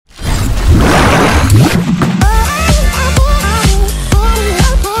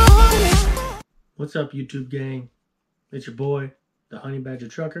What's up, YouTube gang? It's your boy, the Honey Badger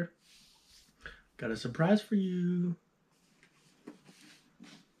Trucker. Got a surprise for you.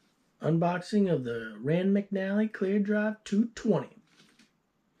 Unboxing of the McNally ClearDrive 220.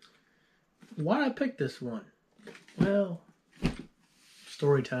 Why'd I pick this one? Well,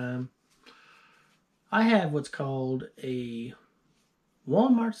 story time. I have what's called a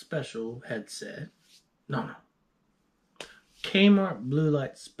Walmart special headset. No. Kmart Blue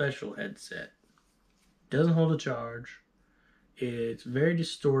Light Special headset. Doesn't hold a charge. It's very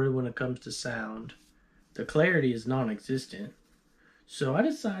distorted when it comes to sound. The clarity is non-existent. So I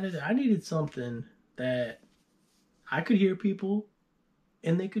decided I needed something that I could hear people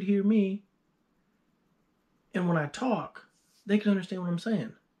and they could hear me. And when I talk, they can understand what I'm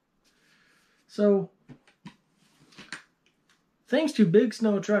saying. So, thanks to Big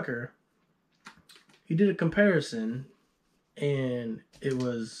Snow Trucker, he did a comparison, and it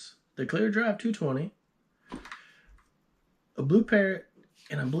was the ClearDrive 220, a Blue Parrot,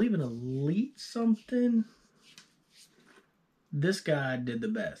 and I believe an Elite something. This guy did the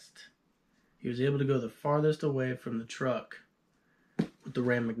best. He was able to go the farthest away from the truck with the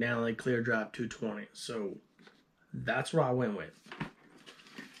McNally ClearDrive 220. So that's what I went with.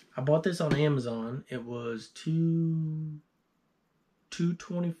 I bought this on Amazon. It was $225,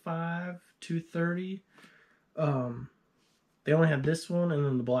 $230. They only had this one and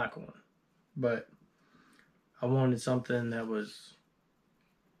then the black one. But I wanted something that was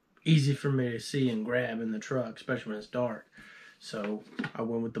easy for me to see and grab in the truck, especially when it's dark. So I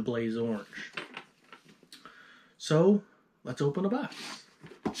went with the blaze orange. So let's open the box.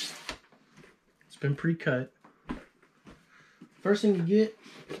 It's been pre-cut. First thing you get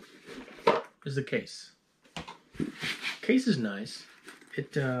is the case. Case is nice.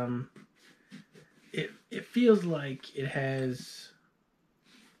 It feels like it has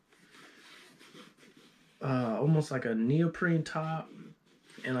almost like a neoprene top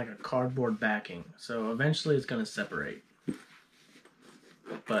and like a cardboard backing. So eventually it's going to separate.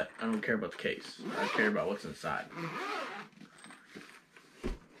 But I don't care about the case. I care about what's inside.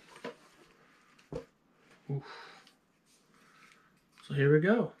 Oof. So here we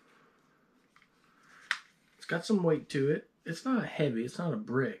go. It's got some weight to it. It's not heavy. It's not a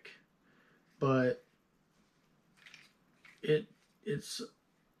brick. But it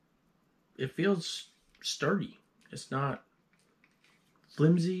feels sturdy. It's not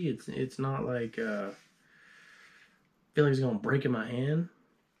flimsy. It's not like I feel like it's gonna break in my hand.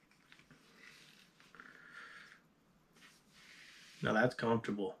 Now that's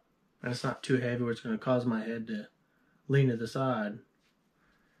comfortable. And it's not too heavy where it's gonna cause my head to lean to the side.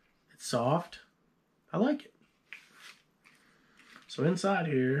 It's soft. I like it. So inside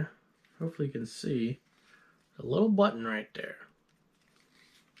here, hopefully you can see a little button right there.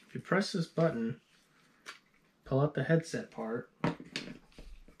 If you press this button, pull out the headset part, you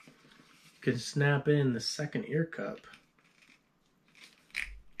can snap in the second ear cup.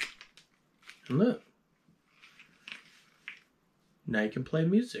 And look. Now you can play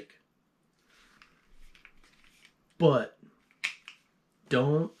music. But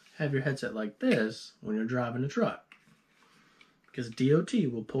don't have your headset like this when you're driving a truck, because DOT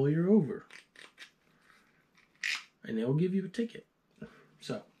will pull you over and they'll give you a ticket.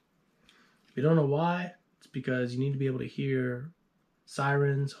 So if you don't know why, it's because you need to be able to hear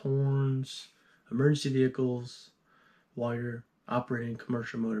sirens, horns, emergency vehicles while you're operating a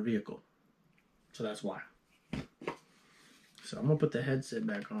commercial motor vehicle. So that's why. So I'm gonna put the headset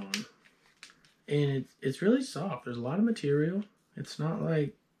back on, and it's really soft. There's a lot of material. It's not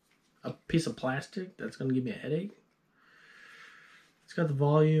like a piece of plastic that's gonna give me a headache. It's got the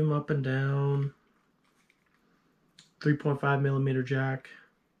volume up and down, 3.5 millimeter jack,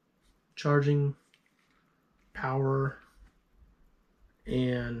 charging, power,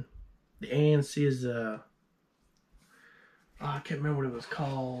 and the ANC is I can't remember what it was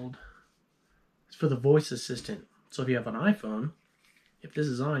called. It's for the voice assistant. So if you have an iPhone, if this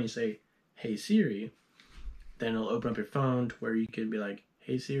is on, you say, "Hey Siri," then it'll open up your phone to where you can be like,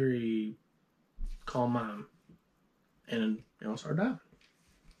 "Hey Siri, call Mom," and it'll start dialing.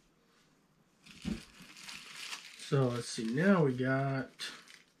 So let's see, now we got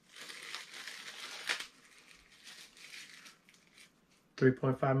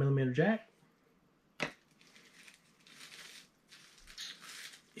 .5 millimeter jack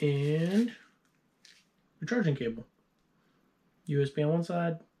and the charging cable. USB on one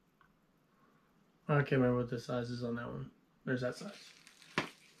side. I can't remember what the size is on that one. There's that size.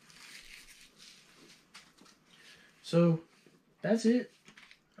 So that's it.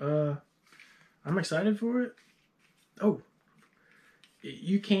 I'm excited for it. Oh,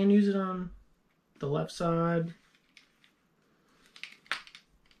 you can use it on the left side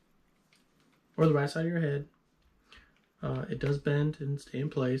or the right side of your head. It does bend and stay in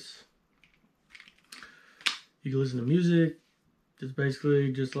place. You can listen to music. It's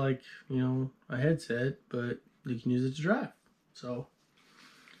basically just like, you know, a headset, but you can use it to drive. So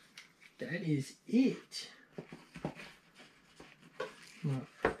that is it. I'm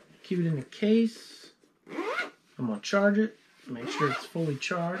gonna keep it in the case. I'm gonna charge it. Make sure it's fully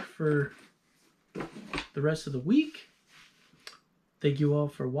charged for the rest of the week. Thank you all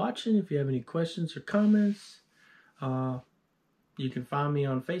for watching. If you have any questions or comments, you can find me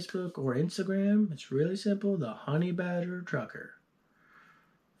on Facebook or Instagram. It's really simple, the Honey Badger Trucker.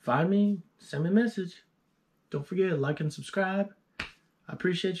 Find me, send me a message. Don't forget, like and subscribe. I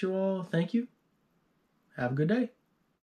appreciate you all. Thank you. Have a good day.